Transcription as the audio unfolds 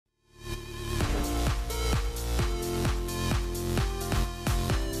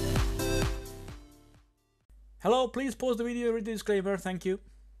Hello, please pause the video, read the disclaimer, thank you.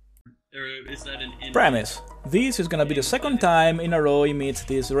 Or is that an Premise. This is gonna be the second time in a row he meets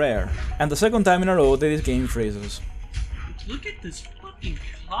this rare, and the second time in a row that this game freezes. Look at this fucking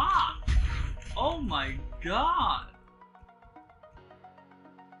cock! Oh my god!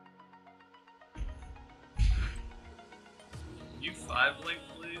 You 5-link,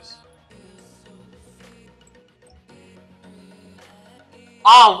 please?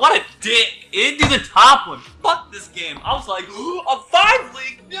 Oh, what a dick! It didn't do the top one! Fuck this game! I was like, a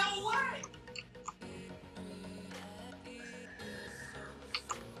 5-link? No way!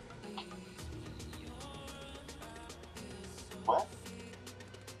 What?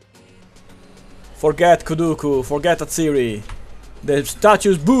 Forget Kuduku, forget Atsiri. The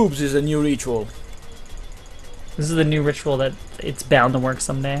statue's boobs is a new ritual. This is the new ritual that it's bound to work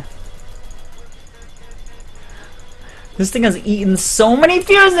someday. This thing has eaten so many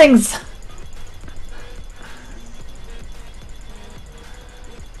fusings!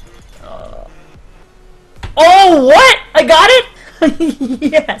 Oh, what? I got it?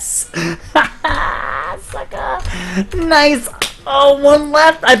 Yes! Sucker! Nice! Oh, one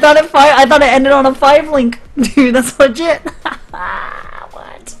left! I thought it ended on a 5-link! Dude, that's legit!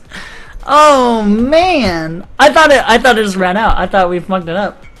 What? Oh man! I thought it just ran out. I thought we fucked it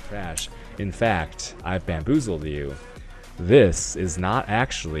up. Trash. In fact, I've bamboozled you. This is not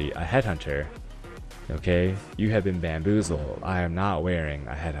actually a headhunter. Okay? You have been bamboozled. I am not wearing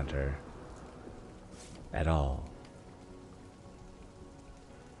a headhunter. At all.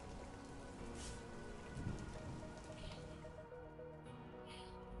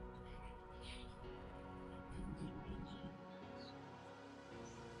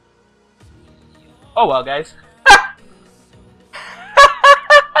 Oh well, guys.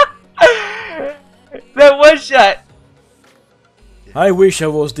 That one shot. I wish I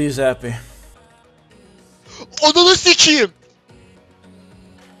was this happy. Ananı sikeyim.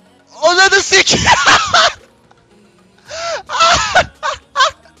 Ananı sikeyim.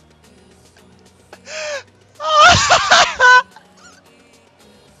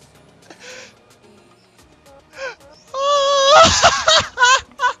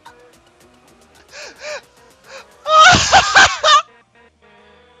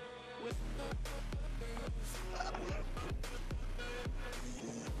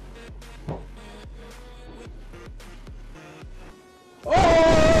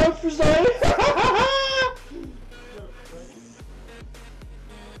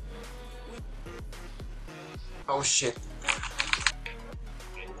 Oh shit.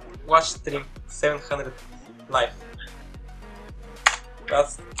 Watch stream 700 live.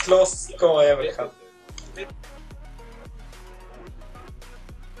 That's close goal I ever had.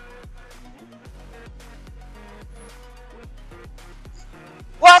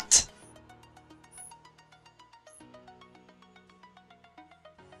 What?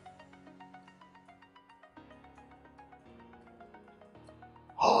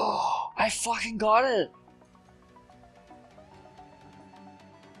 Oh, I fucking got it!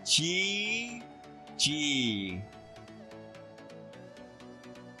 G.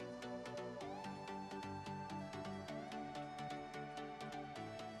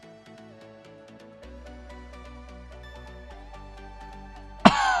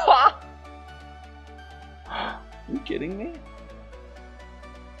 You kidding me?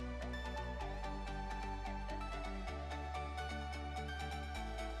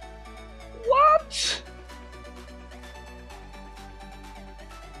 What?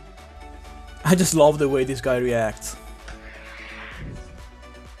 I just love the way this guy reacts.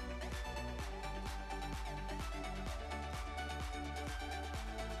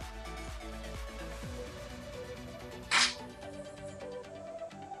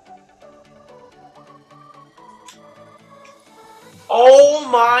 Oh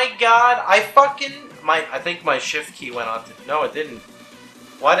my god, I think my shift key went on to, no it didn't.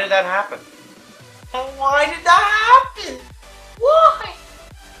 Why did that happen? And why did that happen? Why?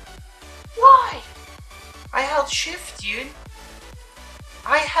 Why? I held shift, dude.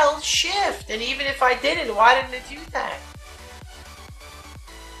 I held shift, and even if I didn't, why didn't it do that?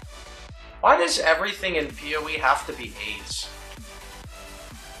 Why does everything in PoE have to be A's?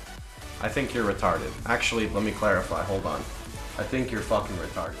 I think you're retarded. Actually, let me clarify, hold on. I think you're fucking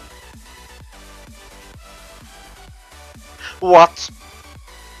retarded. What?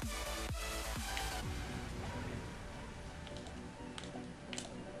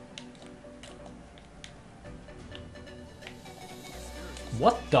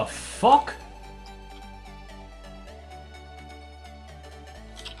 What the fuck?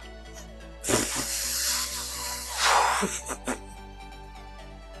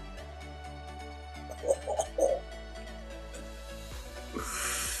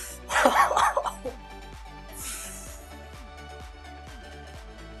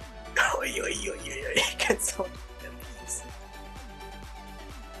 Cancel.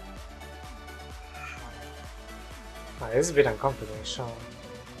 This is a bit uncomfortable, so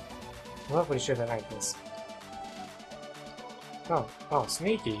hopefully shouldn't like this. Oh,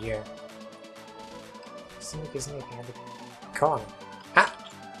 sneaky here. Sneaky at the corner. Ha!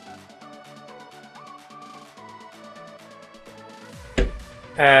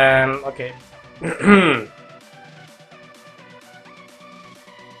 Okay.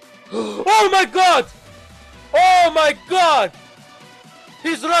 Oh my god! Oh my god!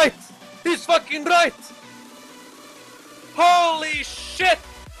 He's right! He's fucking right! Holy shit!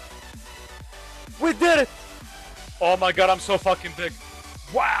 We did it! Oh my god, I'm so fucking big.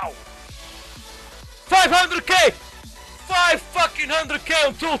 Wow! 500k! 500k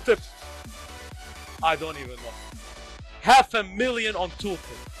on tooltip! I don't even know. 500,000 on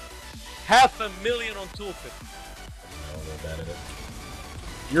tooltip. 500,000 on tooltip.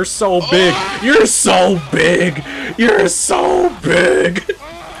 You're so big! You're so big! You're so big!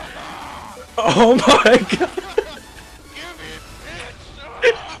 Oh my god!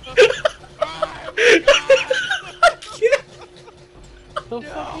 So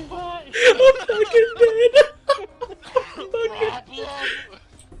fucking high. I'm fucking dead!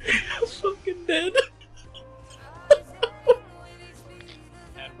 I'm fucking dead!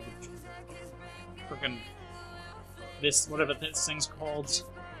 Freaking this, whatever this thing's called.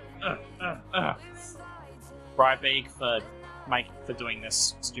 Bright big for Mike for doing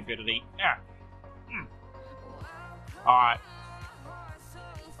this stupidity. Alright.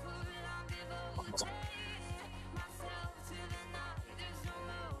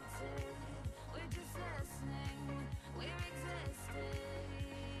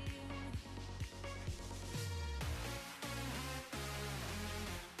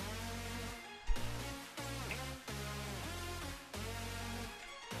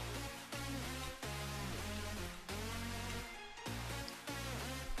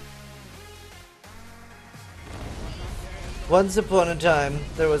 Once upon a time,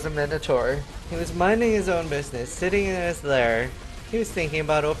 there was a Minotaur. He was minding his own business, sitting in his lair. He was thinking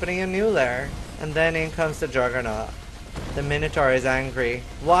about opening a new lair. And then in comes the Juggernaut. The Minotaur is angry.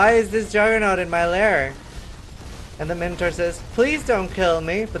 Why is this Juggernaut in my lair? And the Minotaur says, please don't kill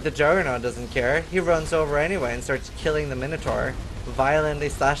me. But the Juggernaut doesn't care. He runs over anyway and starts killing the Minotaur. Violently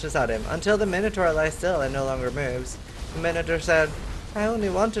slashes at him until the Minotaur lies still and no longer moves. The Minotaur said, I only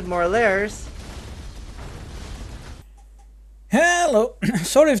wanted more lairs. Hello!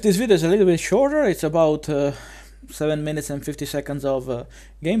 Sorry if this video is a little bit shorter, it's about 7 minutes and 50 seconds of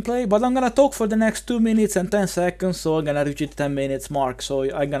gameplay, but I'm gonna talk for the next 2 minutes and 10 seconds, so I'm gonna reach the 10 minutes mark, so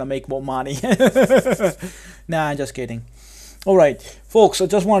I'm gonna make more money. Nah, I'm just kidding. Alright, folks, I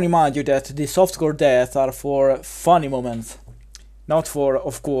just want to remind you that the softcore deaths are for funny moments, not for,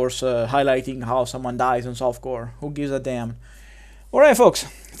 of course, highlighting how someone dies in softcore. Who gives a damn? Alright, folks,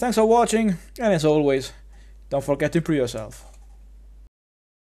 thanks for watching, and as always, don't forget to improve yourself.